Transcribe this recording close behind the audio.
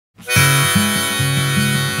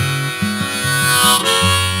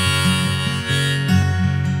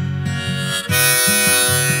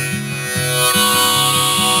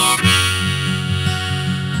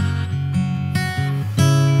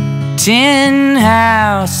10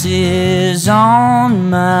 houses on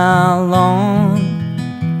my lawn,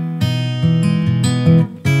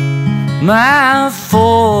 my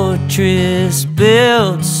fortress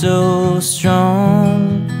built so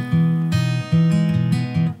strong.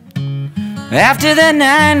 After the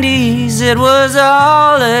 90s, it was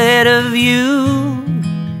all ahead of you.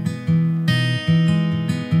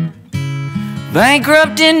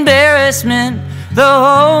 Bankrupt embarrassment, the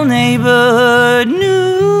whole neighborhood knew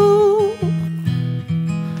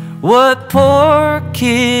what poor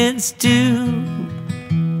kids do,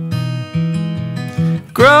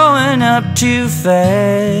 growing up too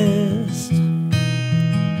fast.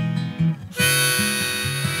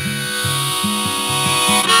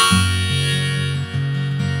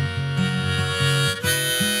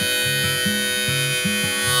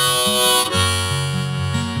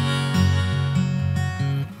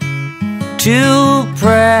 Too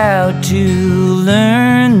proud to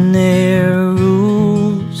learn their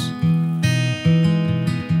rules,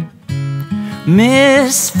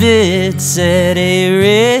 misfits at a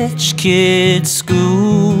rich kid's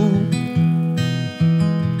school.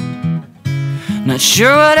 Not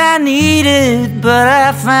sure what I needed, but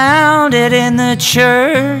I found it in the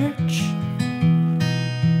church.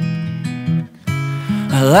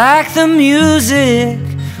 I like the music,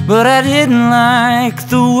 but I didn't like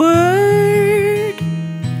the word.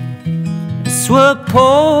 It's what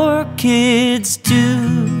poor kids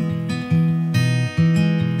do,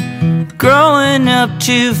 growing up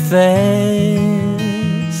too fast.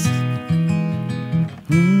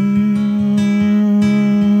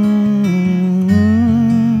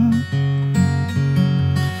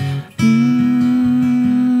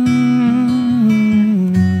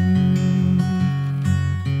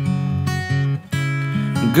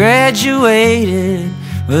 Graduated,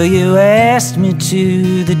 well, you asked me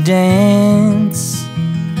to the dance.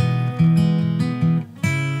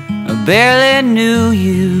 I barely knew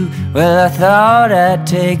you, well, I thought I'd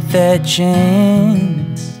take that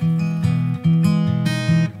chance.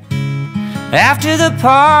 After the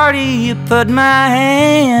party, you put my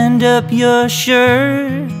hand up your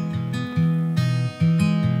shirt.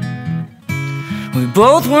 We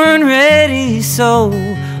both weren't ready, so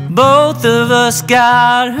both of us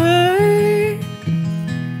got hurt.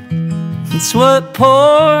 It's what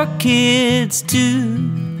poor kids do,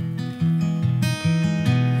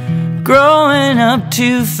 growing up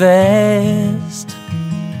too fast.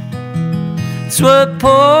 It's what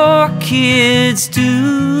poor kids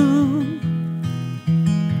do,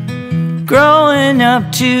 growing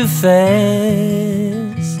up too fast.